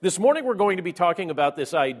This morning we're going to be talking about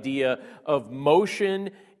this idea of motion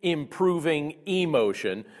improving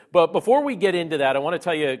emotion. But before we get into that, I want to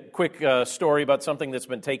tell you a quick story about something that's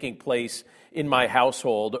been taking place in my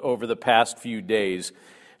household over the past few days.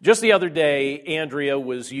 Just the other day, Andrea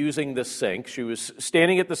was using the sink. She was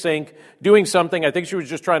standing at the sink doing something. I think she was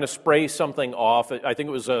just trying to spray something off. I think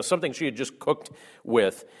it was something she had just cooked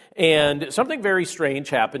with. And something very strange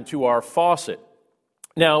happened to our faucet.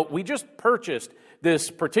 Now, we just purchased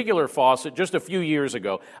this particular faucet just a few years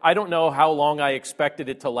ago. I don't know how long I expected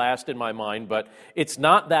it to last in my mind, but it's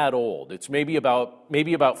not that old. It's maybe about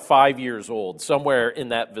 5 years old, somewhere in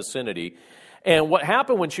that vicinity. And what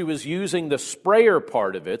happened when she was using the sprayer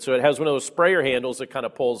part of it, so it has one of those sprayer handles that kind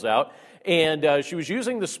of pulls out, and she was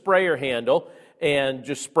using the sprayer handle and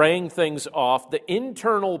just spraying things off, the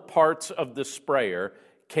internal parts of the sprayer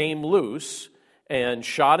came loose and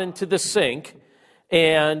shot into the sink.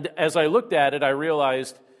 And as I looked at it, I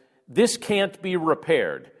realized this can't be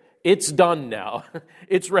repaired. It's done now.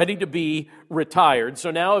 It's ready to be retired. So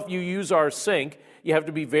now if you use our sink, you have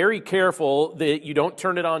to be very careful that you don't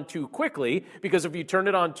turn it on too quickly, because if you turn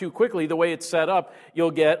it on too quickly, the way it's set up,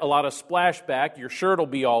 you'll get a lot of splashback. Your shirt will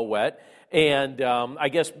be all wet. And I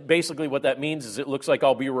guess basically what that means is it looks like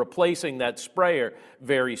I'll be replacing that sprayer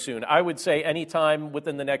very soon. I would say anytime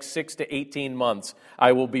within the next 6 to 18 months,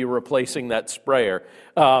 I will be replacing that sprayer.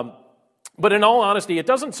 But in all honesty, it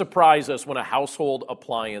doesn't surprise us when a household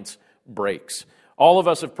appliance breaks. All of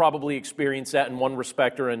us have probably experienced that in one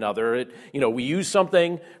respect or another. We use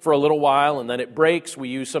something for a little while and then it breaks. We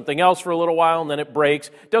use something else for a little while and then it breaks.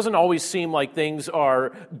 It doesn't always seem like things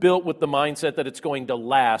are built with the mindset that it's going to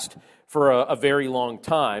last for a very long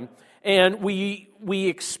time. And we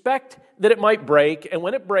expect that it might break, and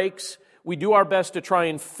when it breaks, we do our best to try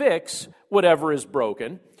and fix whatever is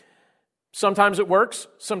broken. Sometimes it works,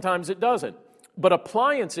 sometimes it doesn't. But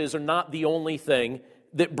appliances are not the only thing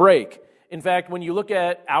that break. In fact, when you look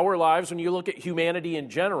at our lives, when you look at humanity in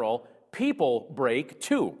general, people break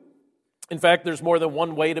too. In fact, there's more than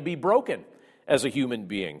one way to be broken as a human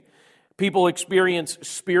being. People experience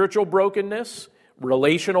spiritual brokenness,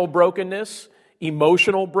 relational brokenness,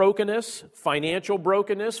 emotional brokenness, financial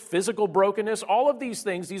brokenness, physical brokenness. All of these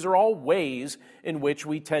things, these are all ways in which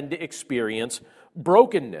we tend to experience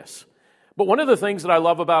brokenness. But one of the things that I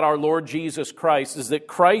love about our Lord Jesus Christ is that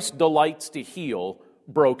Christ delights to heal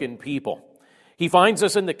broken people. He finds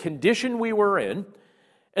us in the condition we were in,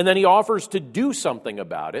 and then he offers to do something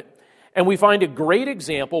about it. And we find a great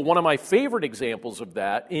example, one of my favorite examples of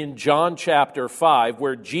that, in John chapter 5,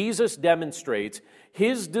 where Jesus demonstrates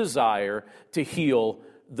his desire to heal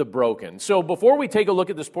the broken. So before we take a look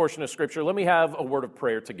at this portion of Scripture, let me have a word of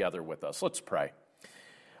prayer together with us. Let's pray.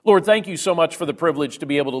 Lord, thank you so much for the privilege to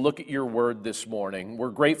be able to look at your word this morning. We're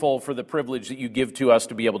grateful for the privilege that you give to us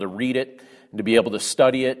to be able to read it, and to be able to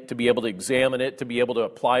study it, to be able to examine it, to be able to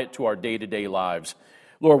apply it to our day-to-day lives.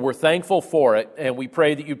 Lord, we're thankful for it, and we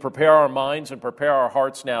pray that you prepare our minds and prepare our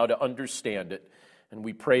hearts now to understand it. And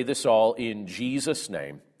we pray this all in Jesus'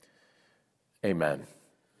 name. Amen.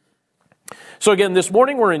 So again, this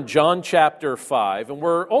morning we're in John chapter 5, and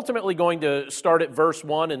we're ultimately going to start at verse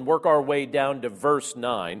 1 and work our way down to verse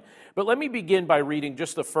 9. But let me begin by reading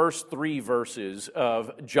just the first 3 verses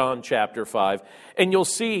of John chapter 5. And you'll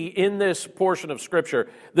see in this portion of Scripture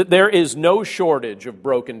that there is no shortage of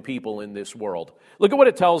broken people in this world. Look at what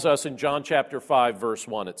it tells us in John chapter 5, verse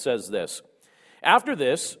 1. It says this: "After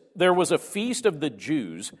this, there was a feast of the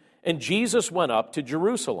Jews, and Jesus went up to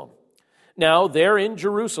Jerusalem. Now there in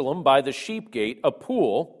Jerusalem by the sheep gate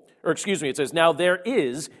it says, now there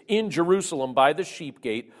is in Jerusalem by the sheep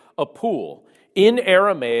gate a pool, in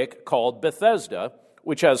Aramaic called Bethesda,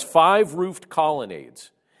 which has 5 roofed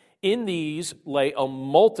colonnades. In these lay a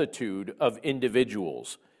multitude of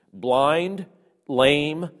individuals, blind,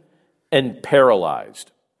 lame, and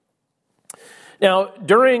paralyzed." Now,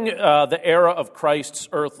 during the era of Christ's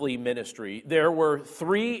earthly ministry, there were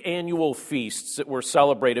 3 annual feasts that were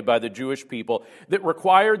celebrated by the Jewish people that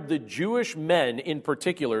required the Jewish men in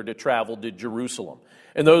particular to travel to Jerusalem.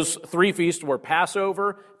 And those 3 feasts were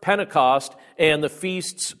Passover, Pentecost, and the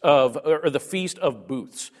Feast of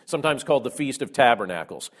Booths, sometimes called the Feast of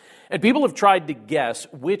Tabernacles. And people have tried to guess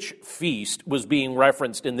which feast was being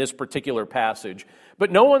referenced in this particular passage,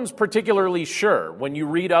 but no one's particularly sure. When you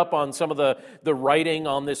read up on some of the writing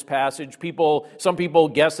on this passage, some people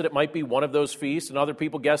guess that it might be one of those feasts, and other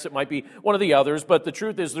people guess it might be one of the others, but the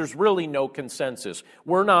truth is there's really no consensus.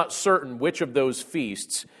 We're not certain which of those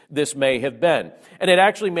feasts this may have been. And it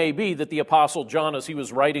actually may be that the Apostle John, as he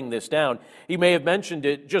was writing writing this down, he may have mentioned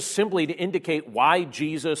it just simply to indicate why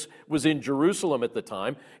Jesus was in Jerusalem at the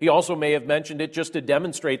time. He also may have mentioned it just to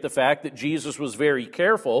demonstrate the fact that Jesus was very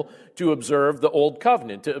careful to observe the Old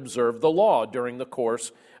Covenant, to observe the law during the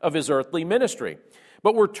course of his earthly ministry.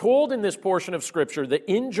 But we're told in this portion of Scripture that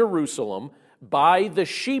in Jerusalem, by the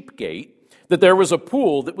sheep gate, that there was a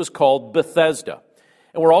pool that was called Bethesda.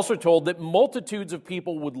 And we're also told that multitudes of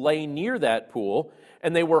people would lay near that pool,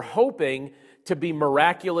 and they were hoping to be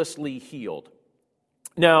miraculously healed.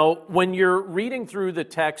 Now, when you're reading through the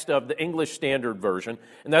text of the English Standard Version,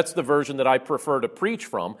 and that's the version that I prefer to preach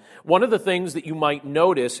from, one of the things that you might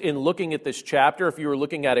notice in looking at this chapter, if you were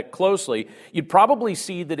looking at it closely, you'd probably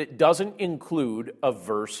see that it doesn't include a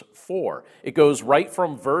verse 4. It goes right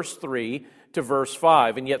from verse 3 to verse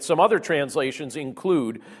 5, and yet some other translations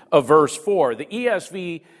include a verse 4. The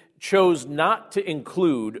ESV chose not to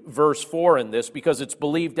include verse 4 in this because it's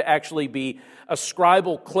believed to actually be a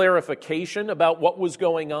scribal clarification about what was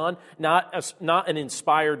going on, not an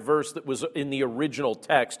inspired verse that was in the original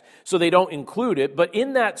text, so they don't include it. But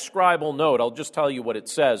in that scribal note, I'll just tell you what it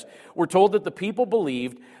says. We're told that the people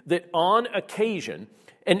believed that on occasion,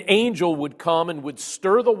 an angel would come and would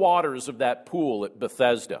stir the waters of that pool at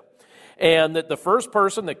Bethesda, and that the first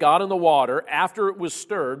person that got in the water after it was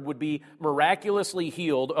stirred would be miraculously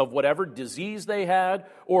healed of whatever disease they had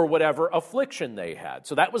or whatever affliction they had.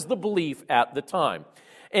 So that was the belief at the time.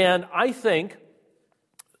 And I think,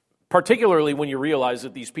 particularly when you realize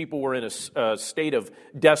that these people were in a state of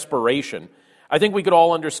desperation, I think we could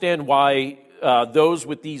all understand why those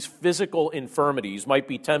with these physical infirmities might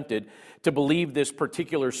be tempted to believe this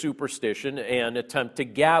particular superstition and attempt to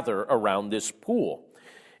gather around this pool.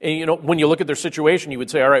 And, when you look at their situation, you would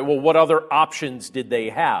say, all right, well, what other options did they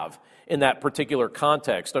have in that particular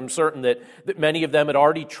context? I'm certain that many of them had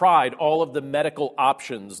already tried all of the medical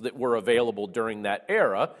options that were available during that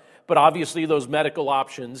era, but obviously those medical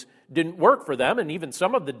options didn't work for them, and even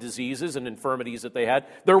some of the diseases and infirmities that they had,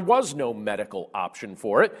 there was no medical option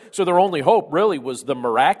for it, so their only hope really was the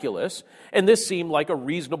miraculous, and this seemed like a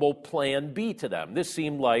reasonable plan B to them. This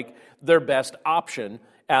seemed like their best option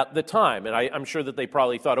at the time. And I'm sure that they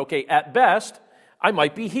probably thought, okay, at best, I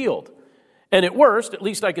might be healed. And at worst, at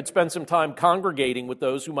least I could spend some time congregating with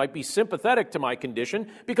those who might be sympathetic to my condition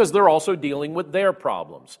because they're also dealing with their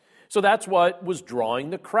problems. So that's what was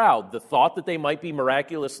drawing the crowd, the thought that they might be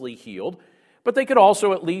miraculously healed, but they could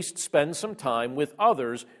also at least spend some time with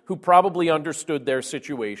others who probably understood their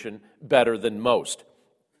situation better than most.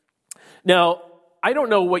 Now, I don't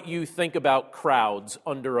know what you think about crowds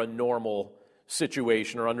under a normal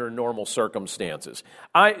situation or under normal circumstances.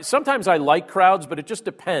 Sometimes I like crowds, but it just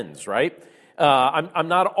depends, right? I'm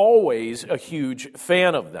not always a huge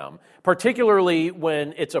fan of them, particularly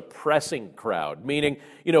when it's a pressing crowd, meaning,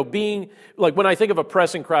 being, like when I think of a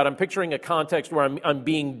pressing crowd, I'm picturing a context where I'm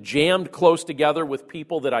being jammed close together with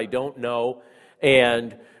people that I don't know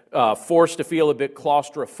and forced to feel a bit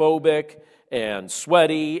claustrophobic and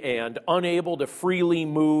sweaty and unable to freely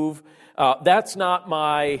move. That's not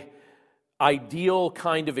my ideal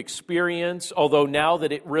kind of experience, although now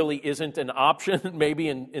that it really isn't an option, maybe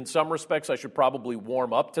in some respects I should probably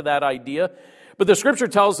warm up to that idea. But the Scripture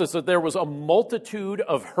tells us that there was a multitude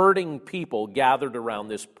of hurting people gathered around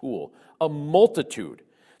this pool. A multitude.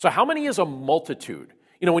 So how many is a multitude?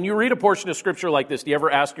 When you read a portion of Scripture like this, do you ever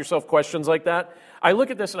ask yourself questions like that? I look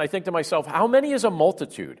at this and I think to myself, how many is a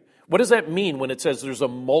multitude? What does that mean when it says there's a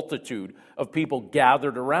multitude of people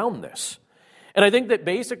gathered around this? And I think that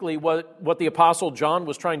basically what the Apostle John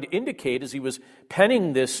was trying to indicate as he was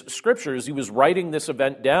penning this Scripture, as he was writing this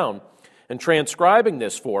event down and transcribing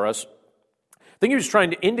this for us, I think he was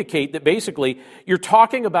trying to indicate that basically you're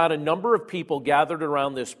talking about a number of people gathered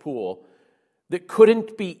around this pool that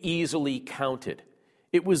couldn't be easily counted.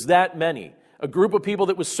 It was that many, a group of people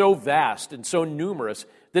that was so vast and so numerous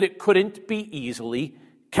that it couldn't be easily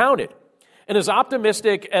counted. And as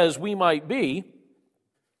optimistic as we might be,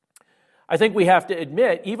 I think we have to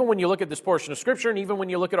admit, even when you look at this portion of Scripture and even when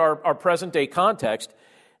you look at our present-day context,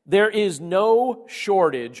 there is no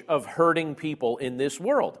shortage of hurting people in this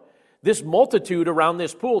world. This multitude around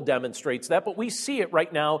this pool demonstrates that, but we see it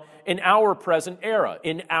right now in our present era,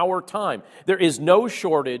 in our time. There is no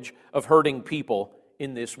shortage of hurting people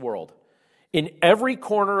in this world. In every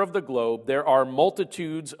corner of the globe, there are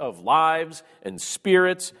multitudes of lives and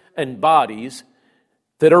spirits and bodies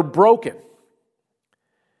that are broken.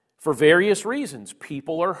 For various reasons,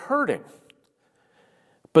 people are hurting.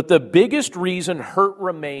 But the biggest reason hurt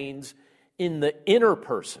remains in the inner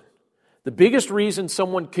person. The biggest reason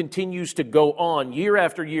someone continues to go on year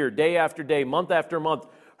after year, day after day, month after month,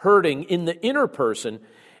 hurting in the inner person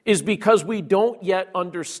is because we don't yet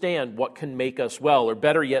understand what can make us well, or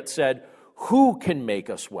better yet said, who can make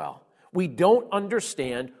us well. We don't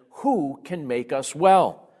understand who can make us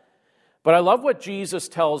well. But I love what Jesus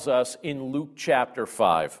tells us in Luke chapter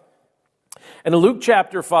 5. And in Luke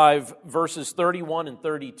chapter 5, verses 31 and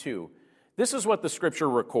 32, this is what the scripture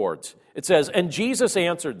records. It says, "And Jesus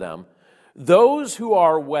answered them, 'Those who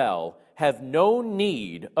are well have no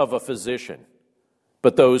need of a physician,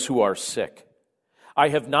 but those who are sick. I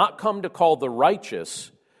have not come to call the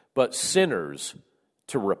righteous, but sinners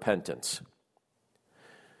to repentance.'"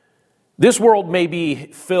 This world may be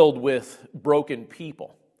filled with broken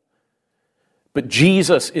people, but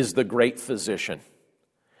Jesus is the great physician,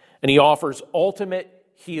 and he offers ultimate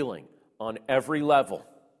healing on every level.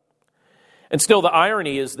 And still, the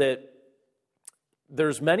irony is that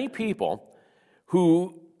there's many people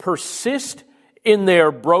who persist in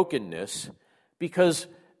their brokenness because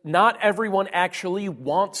not everyone actually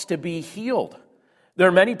wants to be healed. There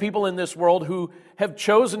are many people in this world who have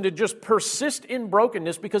chosen to just persist in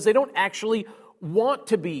brokenness because they don't actually want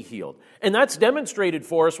to be healed. And that's demonstrated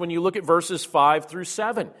for us when you look at verses 5 through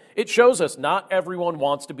 7. It shows us not everyone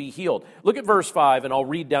wants to be healed. Look at verse 5, and I'll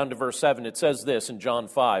read down to verse 7. It says this in John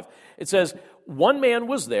 5. It says, "One man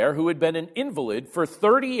was there who had been an invalid for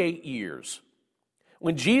 38 years.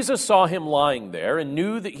 When Jesus saw him lying there and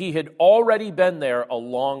knew that he had already been there a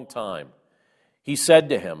long time, he said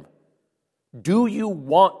to him, 'Do you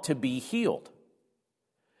want to be healed?'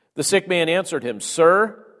 The sick man answered him,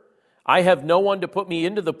 'Sir, I have no one to put me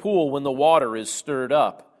into the pool when the water is stirred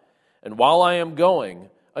up, and while I am going,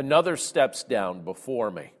 another steps down before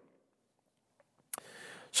me.'"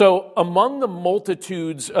 So among the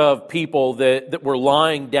multitudes of people that were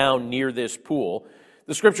lying down near this pool,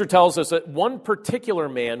 the scripture tells us that one particular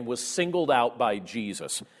man was singled out by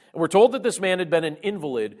Jesus. And we're told that this man had been an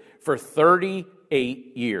invalid for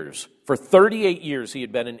 38 years. For 38 years he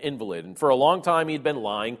had been an invalid, and for a long time he had been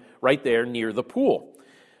lying right there near the pool.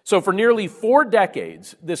 So for nearly 4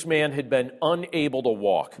 decades, this man had been unable to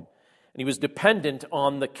walk. And he was dependent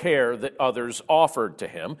on the care that others offered to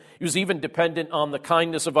him. He was even dependent on the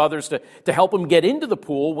kindness of others to help him get into the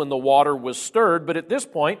pool when the water was stirred. But at this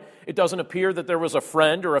point, it doesn't appear that there was a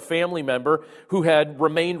friend or a family member who had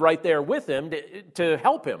remained right there with him to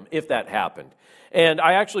help him if that happened. And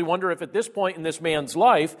I actually wonder if at this point in this man's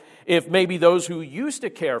life, if maybe those who used to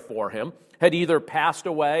care for him had either passed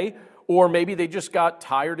away or maybe they just got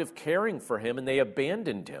tired of caring for him and they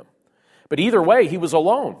abandoned him. But either way, he was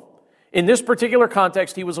alone. In this particular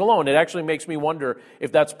context, he was alone. It actually makes me wonder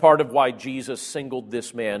if that's part of why Jesus singled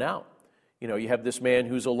this man out. You know, you have this man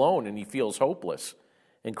who's alone and he feels hopeless.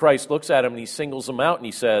 And Christ looks at him and he singles him out and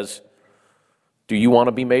he says, "Do you want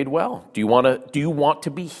to be made well? Do you want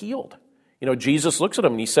to be healed?" You know, Jesus looks at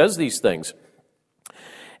him and he says these things.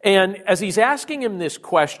 And as he's asking him this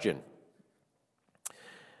question,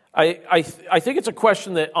 I think it's a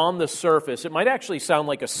question that on the surface, it might actually sound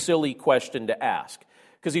like a silly question to ask.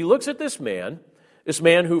 Because he looks at this man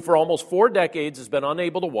who for almost 4 decades has been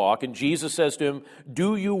unable to walk, and Jesus says to him,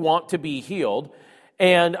 "Do you want to be healed?"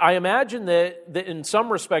 And I imagine that in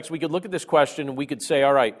some respects we could look at this question and we could say,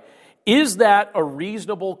 all right, is that a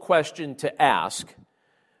reasonable question to ask?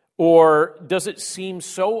 Or does it seem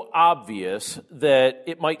so obvious that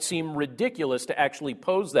it might seem ridiculous to actually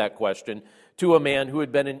pose that question to a man who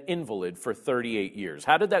had been an invalid for 38 years?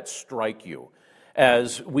 How did that strike you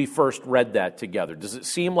as we first read that together? Does it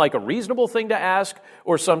seem like a reasonable thing to ask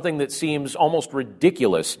or something that seems almost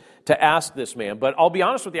ridiculous to ask this man? But I'll be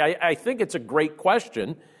honest with you, I think it's a great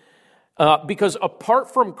question because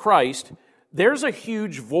apart from Christ, there's a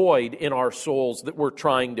huge void in our souls that we're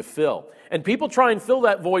trying to fill. And people try and fill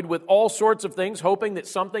that void with all sorts of things, hoping that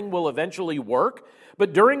something will eventually work.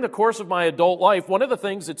 But during the course of my adult life, one of the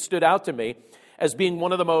things that stood out to me as being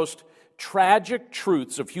one of the most tragic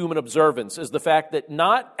truths of human observance is the fact that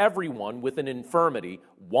not everyone with an infirmity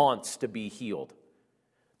wants to be healed.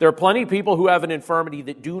 There are plenty of people who have an infirmity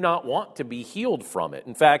that do not want to be healed from it.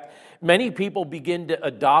 In fact, many people begin to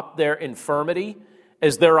adopt their infirmity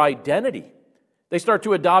as their identity. They start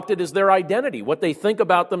to adopt it as their identity, what they think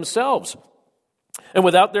about themselves. And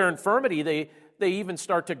without their infirmity, they even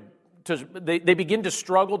start they begin to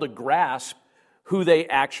struggle to grasp who they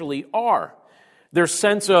actually are. Their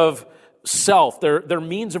sense of self, their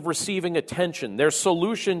means of receiving attention, their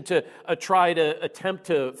solution to try to attempt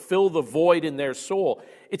to fill the void in their soul,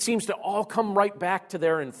 it seems to all come right back to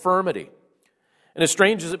their infirmity. And as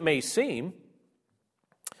strange as it may seem,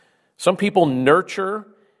 some people nurture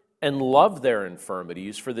and love their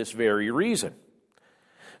infirmities for this very reason.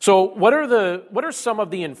 So what are some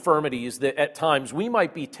of the infirmities that at times we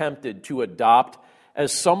might be tempted to adopt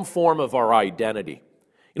as some form of our identity.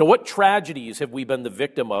 What tragedies have we been the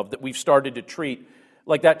victim of that we've started to treat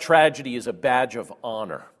like that tragedy is a badge of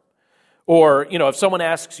honor? Or, if someone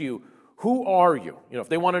asks you, who are you? If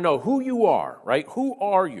they want to know who you are, right? Who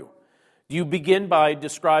are you? Do you begin by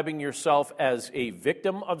describing yourself as a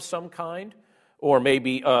victim of some kind? Or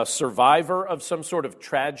maybe a survivor of some sort of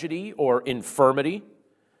tragedy or infirmity?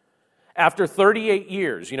 After 38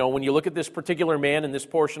 years, when you look at this particular man in this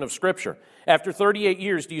portion of Scripture, after 38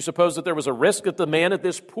 years, do you suppose that there was a risk that the man at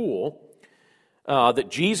this pool that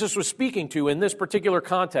Jesus was speaking to in this particular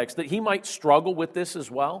context, that he might struggle with this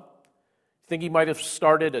as well? Think he might have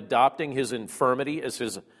started adopting his infirmity as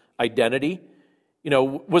his identity?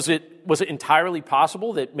 Was it entirely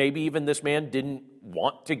possible that maybe even this man didn't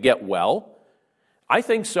want to get well? I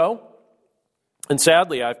think so. And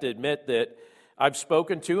sadly, I have to admit that I've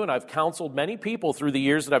spoken to and I've counseled many people through the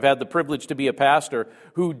years that I've had the privilege to be a pastor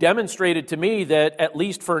who demonstrated to me that, at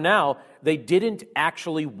least for now, they didn't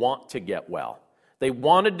actually want to get well. They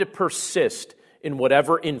wanted to persist in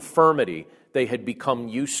whatever infirmity they had become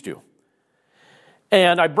used to.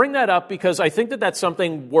 And I bring that up because I think that that's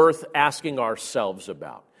something worth asking ourselves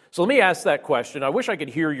about. So let me ask that question. I wish I could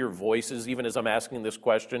hear your voices even as I'm asking this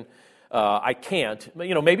question. I can't.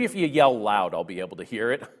 Maybe if you yell loud, I'll be able to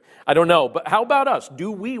hear it. I don't know. But how about us?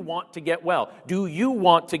 Do we want to get well? Do you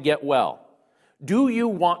want to get well? Do you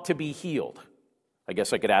want to be healed? I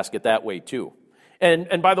guess I could ask it that way too.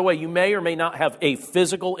 And by the way, you may or may not have a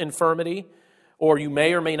physical infirmity, or you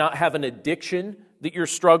may or may not have an addiction that you're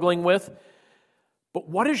struggling with. But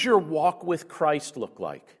what does your walk with Christ look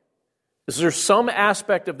like? Is there some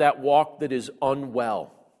aspect of that walk that is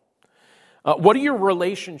unwell? What do your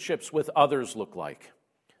relationships with others look like?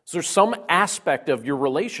 Is there some aspect of your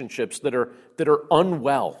relationships that are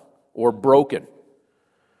unwell or broken?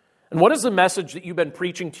 And what does the message that you've been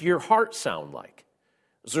preaching to your heart sound like?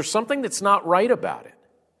 Is there something that's not right about it?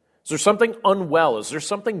 Is there something unwell? Is there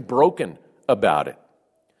something broken about it?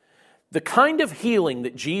 The kind of healing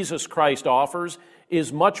that Jesus Christ offers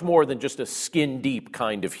is much more than just a skin-deep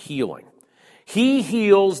kind of healing. He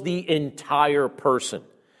heals the entire person,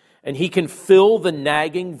 and he can fill the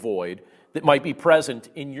nagging void that might be present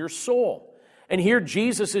in your soul. And here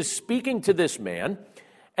Jesus is speaking to this man,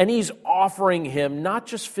 and he's offering him not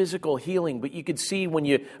just physical healing, but you could see when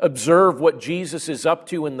you observe what Jesus is up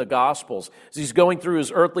to in the Gospels, as he's going through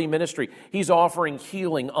his earthly ministry, he's offering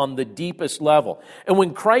healing on the deepest level. And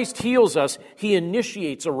when Christ heals us, he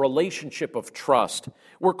initiates a relationship of trust.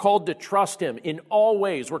 We're called to trust him in all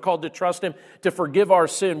ways. We're called to trust him to forgive our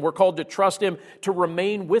sin. We're called to trust him to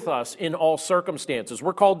remain with us in all circumstances.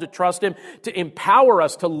 We're called to trust him to empower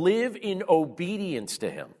us to live in obedience to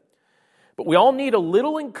him. But we all need a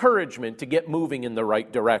little encouragement to get moving in the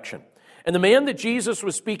right direction. And the man that Jesus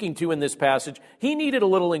was speaking to in this passage, he needed a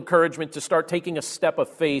little encouragement to start taking a step of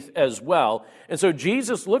faith as well. And so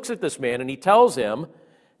Jesus looks at this man and he tells him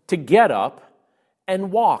to get up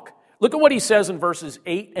and walk. Look at what he says in verses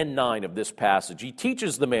 8 and 9 of this passage. He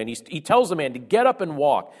teaches the man, he tells the man to get up and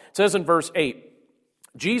walk. It says in verse 8,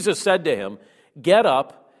 Jesus said to him, "Get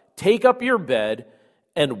up, take up your bed,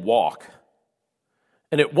 and walk."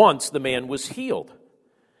 And at once the man was healed,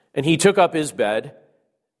 and he took up his bed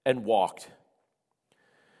and walked.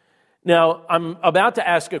 Now, I'm about to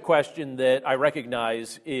ask a question that I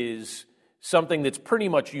recognize is something that's pretty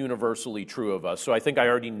much universally true of us, so I think I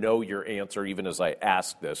already know your answer even as I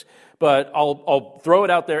ask this. But I'll throw it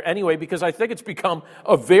out there anyway because I think it's become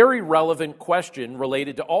a very relevant question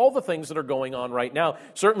related to all the things that are going on right now.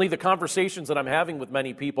 Certainly the conversations that I'm having with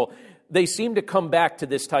many people, they seem to come back to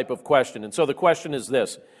this type of question. And so the question is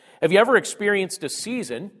this: have you ever experienced a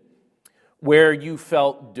season where you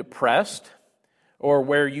felt depressed or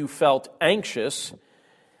where you felt anxious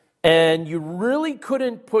and you really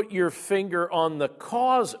couldn't put your finger on the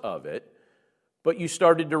cause of it, but you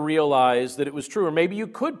started to realize that it was true? Or maybe you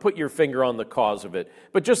could put your finger on the cause of it,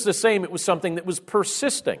 but just the same, it was something that was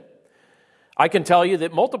persisting. I can tell you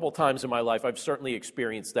that multiple times in my life, I've certainly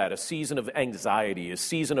experienced that, a season of anxiety, a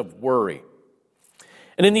season of worry.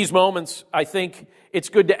 And in these moments, I think it's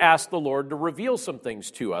good to ask the Lord to reveal some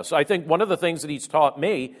things to us. I think one of the things that he's taught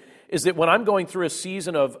me is that when I'm going through a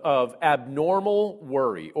season of abnormal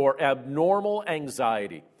worry or abnormal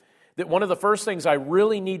anxiety, that one of the first things I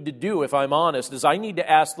really need to do, if I'm honest, is I need to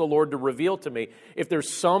ask the Lord to reveal to me if there's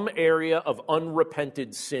some area of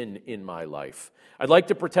unrepented sin in my life. I'd like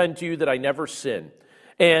to pretend to you that I never sin.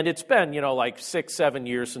 And it's been, like 6-7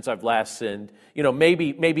 years since I've last sinned,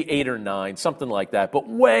 maybe 8 or 9, something like that. But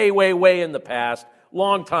way, way, way in the past,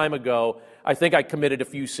 long time ago, I think I committed a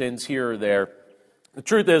few sins here or there. The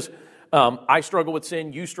truth is, I struggle with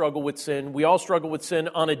sin. You struggle with sin. We all struggle with sin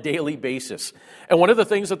on a daily basis. And one of the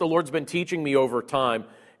things that the Lord's been teaching me over time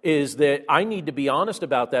is that I need to be honest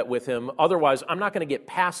about that with Him. Otherwise, I'm not going to get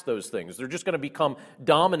past those things. They're just going to become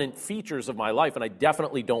dominant features of my life, and I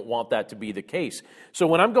definitely don't want that to be the case. So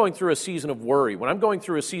when I'm going through a season of worry, when I'm going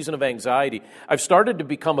through a season of anxiety, I've started to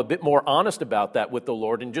become a bit more honest about that with the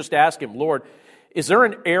Lord and just ask Him, Lord, is there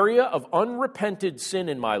an area of unrepented sin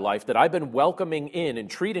in my life that I've been welcoming in and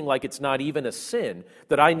treating like it's not even a sin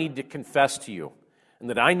that I need to confess to you and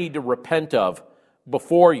that I need to repent of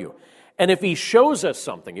before you? And if He shows us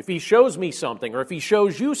something, if He shows me something, or if He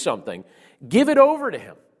shows you something, give it over to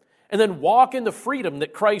Him. And then walk in the freedom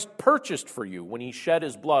that Christ purchased for you when He shed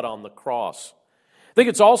His blood on the cross. I think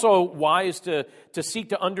it's also wise to seek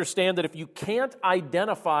to understand that if you can't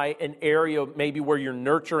identify an area maybe where you're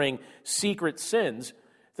nurturing secret sins,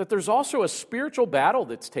 that there's also a spiritual battle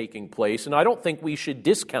that's taking place, and I don't think we should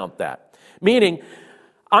discount that. Meaning,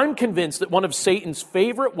 I'm convinced that one of Satan's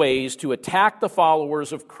favorite ways to attack the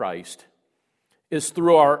followers of Christ is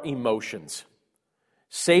through our emotions.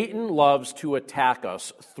 Satan loves to attack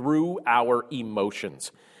us through our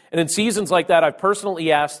emotions. And in seasons like that, I've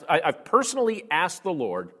personally asked the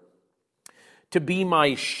Lord to be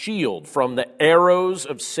my shield from the arrows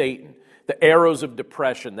of Satan, the arrows of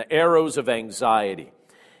depression, the arrows of anxiety.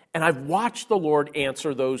 And I've watched the Lord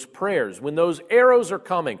answer those prayers. When those arrows are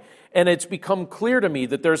coming, and it's become clear to me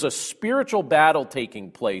that there's a spiritual battle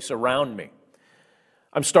taking place around me,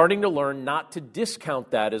 I'm starting to learn not to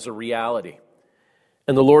discount that as a reality.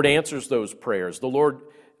 And the Lord answers those prayers. The Lord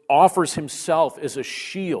offers Himself as a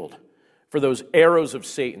shield for those arrows of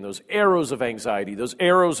Satan, those arrows of anxiety, those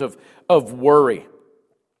arrows of worry.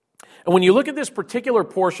 And when you look at this particular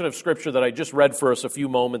portion of Scripture that I just read for us a few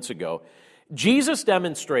moments ago, Jesus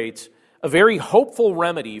demonstrates a very hopeful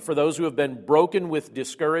remedy for those who have been broken with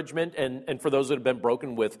discouragement and for those that have been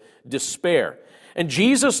broken with despair. And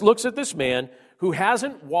Jesus looks at this man who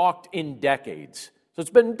hasn't walked in decades. So it's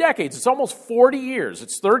been decades. It's almost 40 years.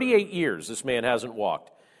 It's 38 years this man hasn't walked.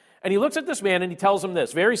 And He looks at this man and He tells him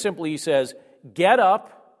this. Very simply, He says, get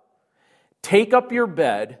up, take up your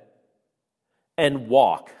bed, and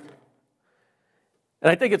walk.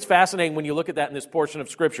 And I think it's fascinating when you look at that in this portion of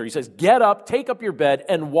Scripture. He says, get up, take up your bed,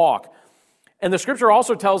 and walk. And the Scripture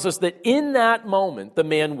also tells us that in that moment, the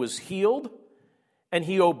man was healed and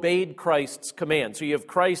he obeyed Christ's command. So you have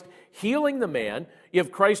Christ healing the man, you have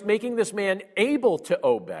Christ making this man able to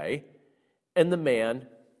obey, and the man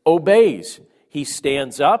obeys. He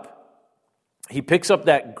stands up, he picks up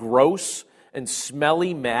that gross and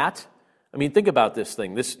smelly mat. I mean, think about this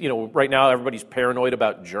thing. Right now everybody's paranoid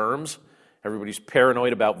about germs. Everybody's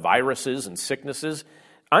paranoid about viruses and sicknesses.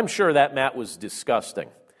 I'm sure that mat was disgusting.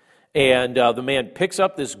 And the man picks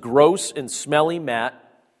up this gross and smelly mat,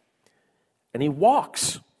 and he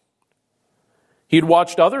walks. He'd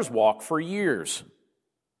watched others walk for years.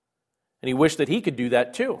 And he wished that he could do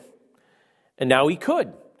that too. And now he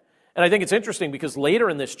could. And I think it's interesting because later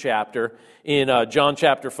in this chapter, in John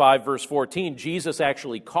chapter 5, verse 14, Jesus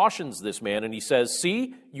actually cautions this man, and He says,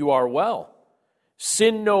 see, you are well.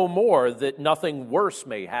 Sin no more, that nothing worse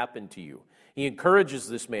may happen to you. He encourages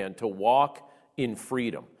this man to walk in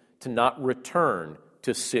freedom, to not return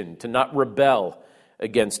to sin, to not rebel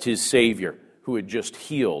against his Savior who had just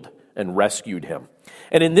healed and rescued him.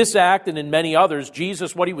 And in this act and in many others,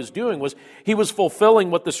 Jesus, what He was doing was He was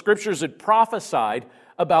fulfilling what the Scriptures had prophesied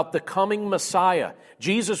about the coming Messiah.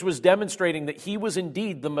 Jesus was demonstrating that He was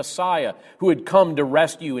indeed the Messiah who had come to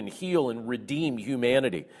rescue and heal and redeem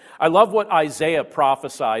humanity. I love what Isaiah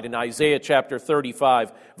prophesied in Isaiah chapter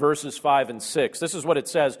 35, verses 5 and 6. This is what it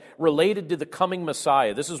says related to the coming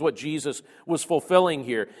Messiah. This is what Jesus was fulfilling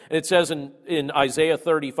here. And it says in Isaiah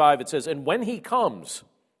 35, it says, and when He comes,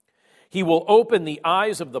 He will open the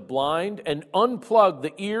eyes of the blind and unplug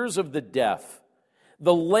the ears of the deaf.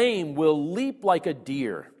 The lame will leap like a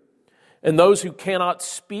deer, and those who cannot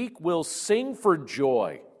speak will sing for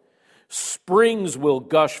joy. Springs will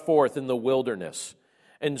gush forth in the wilderness,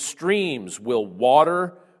 and streams will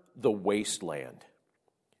water the wasteland.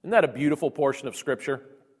 Isn't that a beautiful portion of Scripture?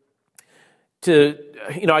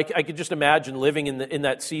 I could just imagine living in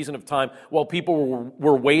that season of time while people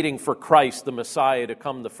were waiting for Christ, the Messiah, to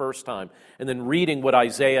come the first time, and then reading what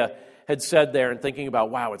Isaiah had said there and thinking about,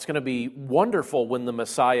 wow, it's going to be wonderful when the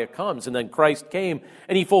Messiah comes. And then Christ came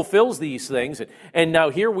and He fulfills these things. And now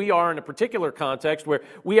here we are in a particular context where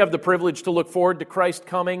we have the privilege to look forward to Christ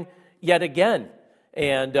coming yet again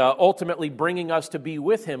and ultimately bringing us to be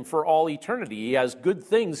with Him for all eternity. He has good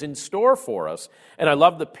things in store for us. And I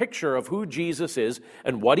love the picture of who Jesus is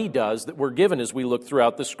and what He does that we're given as we look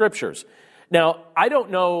throughout the Scriptures. Now, I don't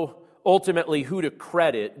know ultimately who to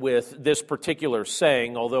credit with this particular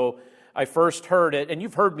saying, although I first heard it, and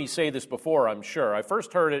you've heard me say this before, I'm sure. I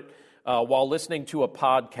first heard it while listening to a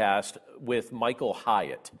podcast with Michael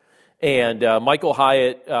Hyatt. And Michael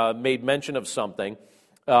Hyatt made mention of something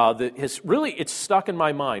that it's stuck in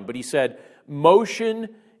my mind, but he said, motion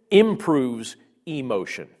improves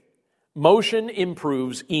emotion. Motion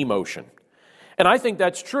improves emotion. And I think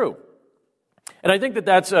that's true. And I think that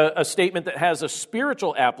that's a statement that has a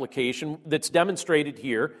spiritual application that's demonstrated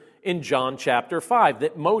here in John chapter 5,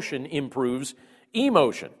 that motion improves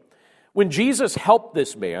emotion. When Jesus helped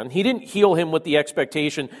this man, he didn't heal him with the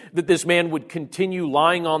expectation that this man would continue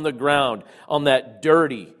lying on the ground on that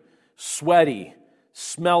dirty, sweaty,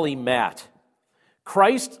 smelly mat.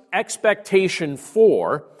 Christ's expectation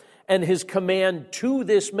for and his command to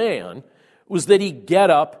this man was that he get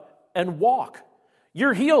up and walk.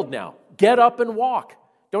 You're healed now. Get up and walk.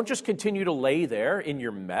 Don't just continue to lay there in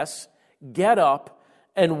your mess. Get up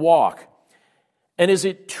and walk. And is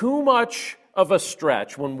it too much of a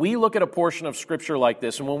stretch when we look at a portion of Scripture like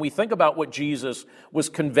this and when we think about what Jesus was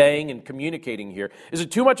conveying and communicating here? Is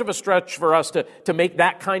it too much of a stretch for us to make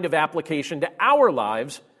that kind of application to our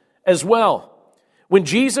lives as well? When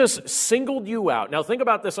Jesus singled you out, now think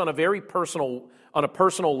about this on a personal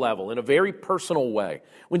level, in a very personal way.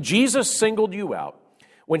 When Jesus singled you out,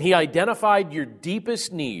 when he identified your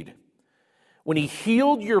deepest need, when he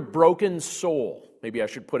healed your broken soul, maybe I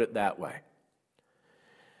should put it that way,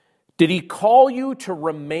 did he call you to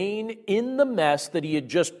remain in the mess that he had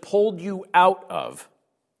just pulled you out of?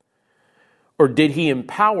 Or did he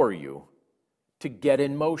empower you to get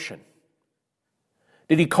in motion?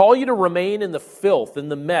 Did he call you to remain in the filth, in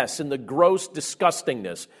the mess, in the gross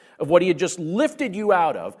disgustingness of what he had just lifted you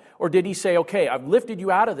out of? Or did he say, okay, I've lifted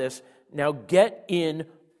you out of this, now get in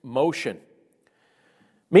motion?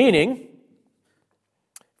 Meaning,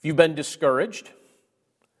 if you've been discouraged,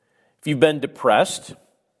 if you've been depressed,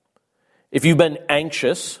 if you've been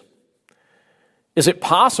anxious, is it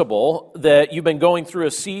possible that you've been going through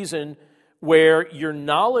a season where your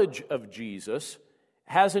knowledge of Jesus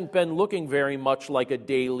hasn't been looking very much like a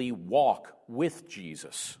daily walk with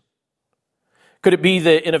Jesus? Could it be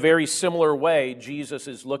that in a very similar way, Jesus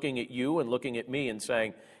is looking at you and looking at me and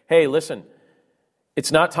saying, hey, listen,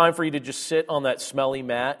 it's not time for you to just sit on that smelly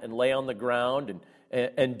mat and lay on the ground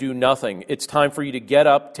and do nothing. It's time for you to get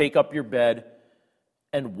up, take up your bed,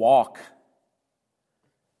 and walk.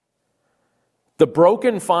 The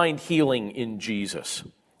broken find healing in Jesus.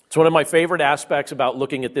 It's one of my favorite aspects about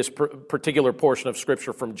looking at this particular portion of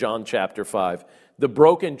Scripture from John chapter 5. The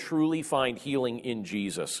broken truly find healing in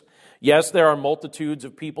Jesus. Yes, there are multitudes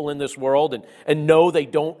of people in this world, and no, they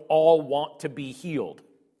don't all want to be healed.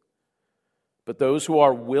 But those who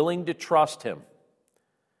are willing to trust him,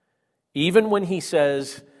 even when he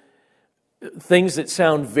says things that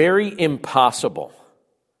sound very impossible,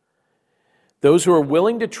 those who are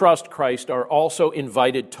willing to trust Christ are also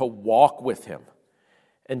invited to walk with him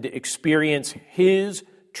and to experience his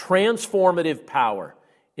transformative power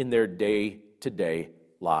in their day-to-day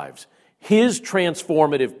lives. His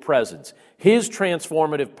transformative presence, his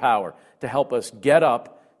transformative power to help us get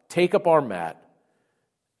up, take up our mat,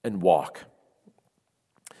 and walk.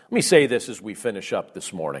 Let me say this as we finish up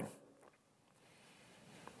this morning.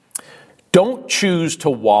 Don't choose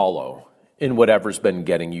to wallow in whatever's been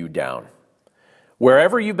getting you down.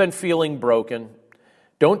 Wherever you've been feeling broken,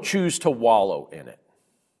 don't choose to wallow in it.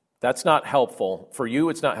 That's not helpful for you.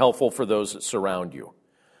 It's not helpful for those that surround you.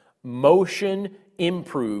 Motion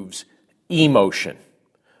improves emotion.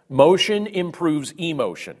 Motion improves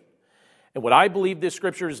emotion. And what I believe this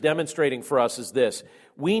Scripture is demonstrating for us is this.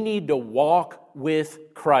 We need to walk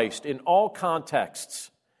with Christ in all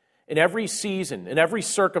contexts, in every season, in every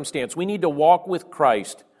circumstance. We need to walk with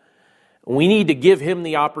Christ. We need to give him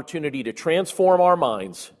the opportunity to transform our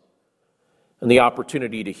minds and the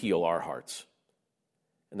opportunity to heal our hearts.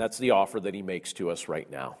 And that's the offer that he makes to us right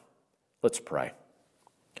now. Let's pray.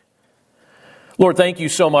 Lord, thank you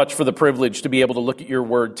so much for the privilege to be able to look at your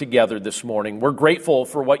word together this morning. We're grateful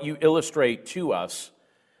for what you illustrate to us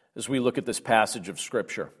as we look at this passage of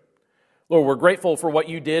Scripture. Lord, we're grateful for what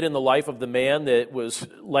you did in the life of the man that was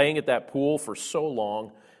laying at that pool for so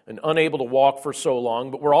long and unable to walk for so long,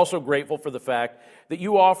 but we're also grateful for the fact that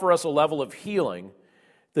you offer us a level of healing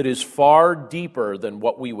that is far deeper than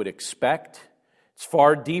what we would expect. It's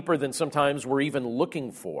far deeper than sometimes we're even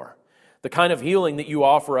looking for. The kind of healing that you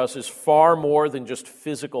offer us is far more than just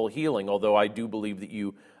physical healing, although I do believe that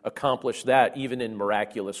you accomplish that even in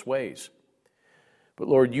miraculous ways. But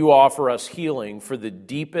Lord, you offer us healing for the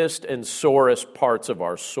deepest and sorest parts of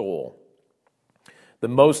our soul, the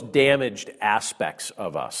most damaged aspects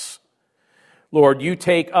of us. Lord, you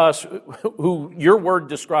take us, who your word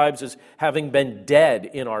describes as having been dead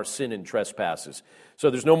in our sin and trespasses. So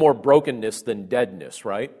there's no more brokenness than deadness,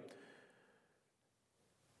 right?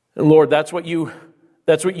 And Lord, that's what you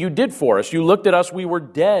did for us. You looked at us, we were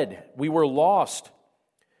dead, we were lost,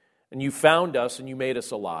 and you found us and you made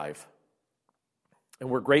us alive. And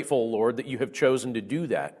we're grateful, Lord, that you have chosen to do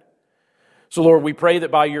that. So, Lord, we pray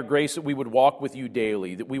that by your grace that we would walk with you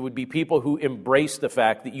daily, that we would be people who embrace the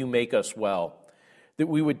fact that you make us well, that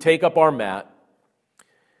we would take up our mat,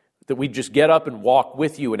 that we'd just get up and walk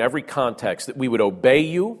with you in every context, that we would obey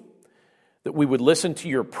you, that we would listen to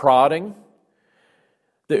your prodding,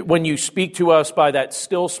 that when you speak to us by that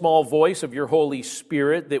still small voice of your Holy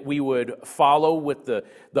Spirit, that we would follow with the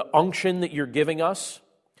unction that you're giving us,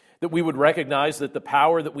 that we would recognize that the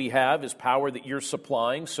power that we have is power that you're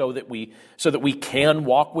supplying so that we can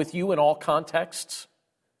walk with you in all contexts.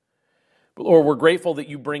 But Lord, we're grateful that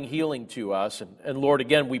you bring healing to us. And Lord,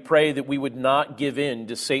 again, we pray that we would not give in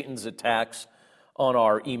to Satan's attacks on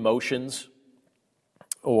our emotions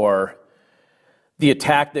or the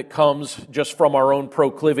attack that comes just from our own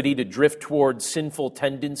proclivity to drift towards sinful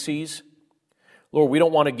tendencies. Lord, we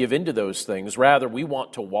don't want to give in to those things. Rather, we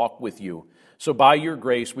want to walk with you. So by your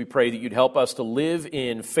grace, we pray that you'd help us to live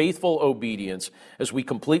in faithful obedience as we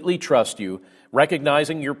completely trust you,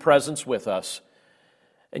 recognizing your presence with us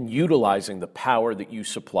and utilizing the power that you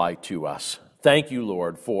supply to us. Thank you,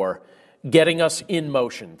 Lord, for getting us in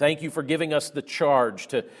motion. Thank you for giving us the charge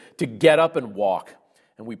to get up and walk.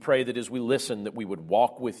 And we pray that as we listen, that we would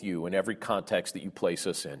walk with you in every context that you place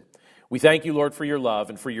us in. We thank you, Lord, for your love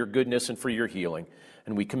and for your goodness and for your healing.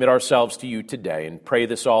 And we commit ourselves to you today and pray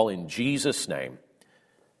this all in Jesus' name.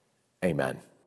 Amen.